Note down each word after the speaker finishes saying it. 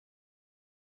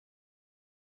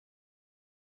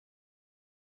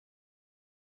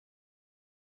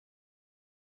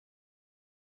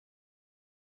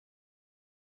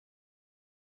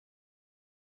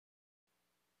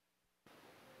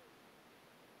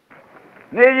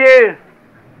Ныне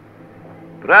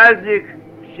праздник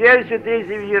всех святых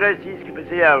земли российских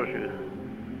потерявших,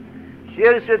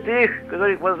 всех святых,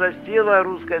 которых возрастила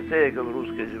русская церковь,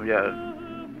 русская земля.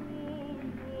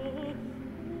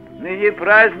 Ныне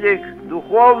праздник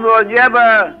духовного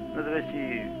неба над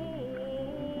Россией,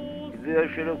 где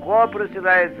широко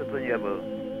простирается то небо.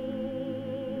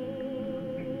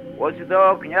 От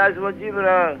святого князя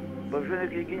Владимира, бывшей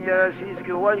княгини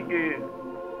российской Ольги,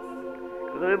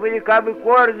 которые были как бы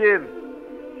корнем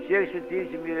всех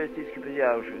святых земли российских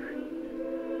приявших.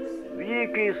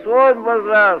 Великий сон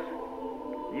возрас,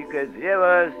 великое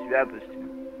древо святости.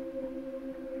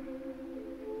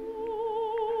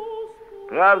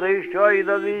 Правда, еще и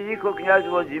до великого князя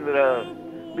Владимира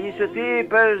были святые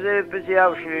прежде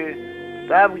потерявшие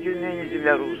там, где ныне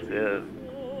земля русская.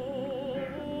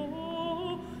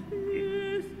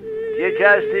 Те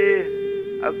части,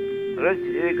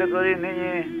 которые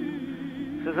ныне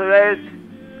составляют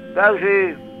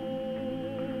также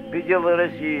пределы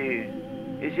России.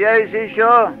 И сияются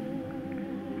еще,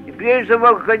 и прежде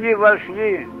того, как они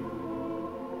вошли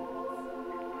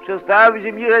в состав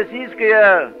земли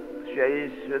российской,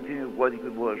 связались с святыми угодниками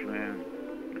Божьими.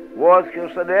 Вот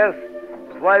Херсонес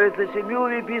славится 7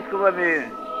 епископами,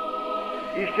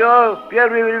 еще в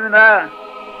первые времена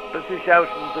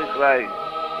посвящавшими свой край.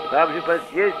 Там же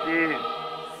последствия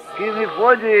Киевной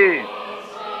Флоде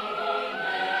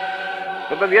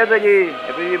проповедали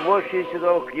о прибывшей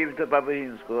святого Климента Папы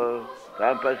Римского.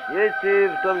 Там последствия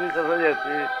в том же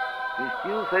Херсонесе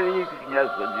крестился великий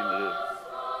князь Владимир.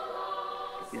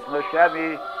 И с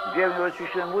мощами древнего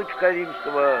священномученика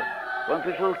Римского он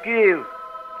пришел в Киев,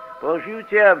 положив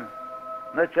тем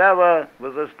начало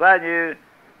возрастания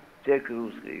церкви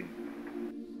русской.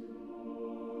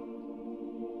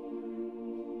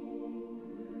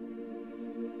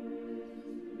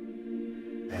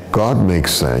 God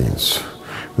makes saints.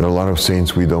 There are a lot of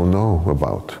saints we don't know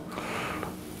about.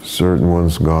 Certain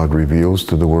ones God reveals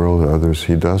to the world, others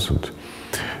He doesn't.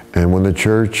 And when the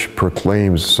church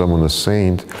proclaims someone a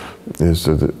saint, is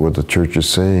that what the church is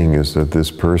saying is that this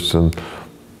person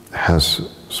has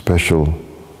special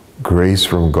grace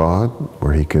from God,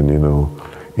 where he can,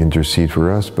 intercede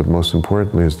for us, but most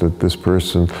importantly is that this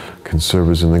person can serve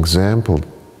as an example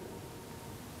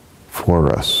for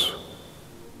us.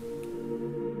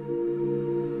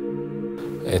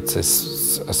 It's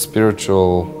a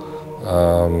spiritual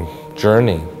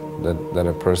journey that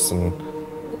a person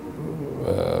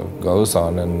goes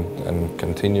on and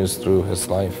continues through his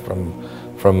life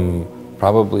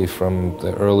probably from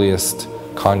the earliest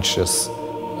conscious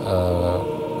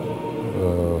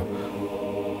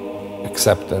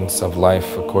acceptance of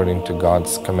life according to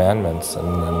God's commandments, and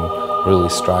really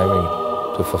striving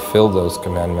to fulfill those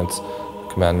commandments,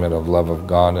 commandment of love of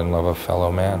God and love of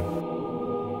fellow man.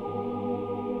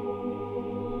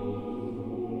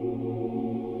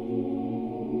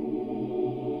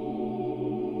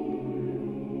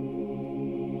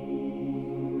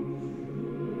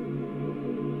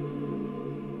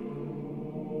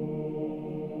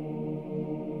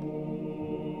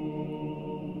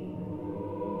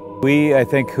 We, I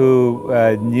think, who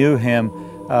knew him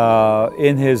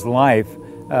in his life,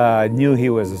 knew he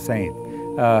was a saint.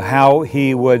 How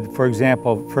he would, for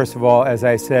example, first of all, as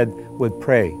I said, would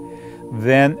pray.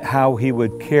 Then how he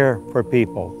would care for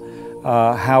people.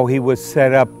 How he would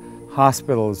set up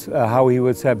hospitals, how he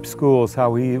would set up schools,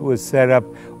 how he would set up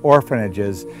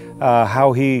orphanages,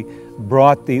 how he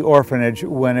brought the orphanage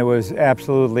when it was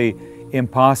absolutely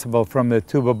impossible from the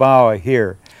Tubabawa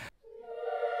here.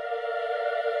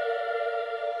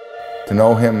 To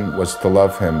know him was to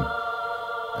love him,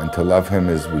 and to love him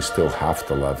is we still have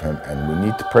to love him, and we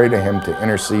need to pray to him to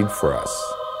intercede for us.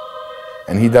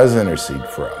 And he does intercede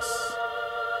for us.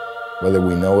 Whether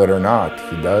we know it or not,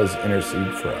 he does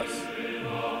intercede for us.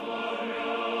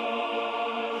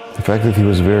 The fact that he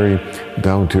was very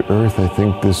down to earth, I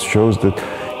think this shows that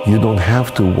you don't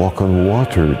have to walk on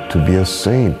water to be a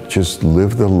saint. Just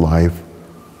live the life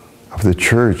of the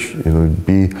church,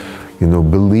 believe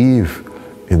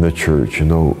in the church,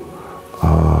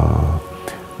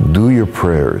 do your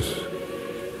prayers,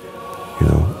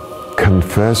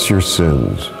 confess your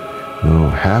sins,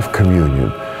 have communion.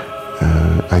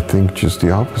 I think just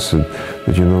the opposite,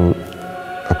 that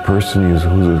a person who's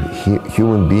a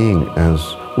human being, as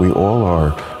we all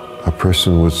are, a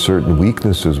person with certain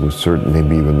weaknesses, with certain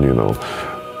maybe even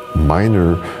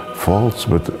minor faults,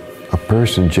 but a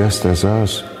person just as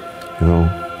us,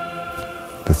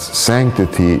 that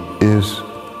sanctity is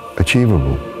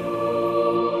achievable.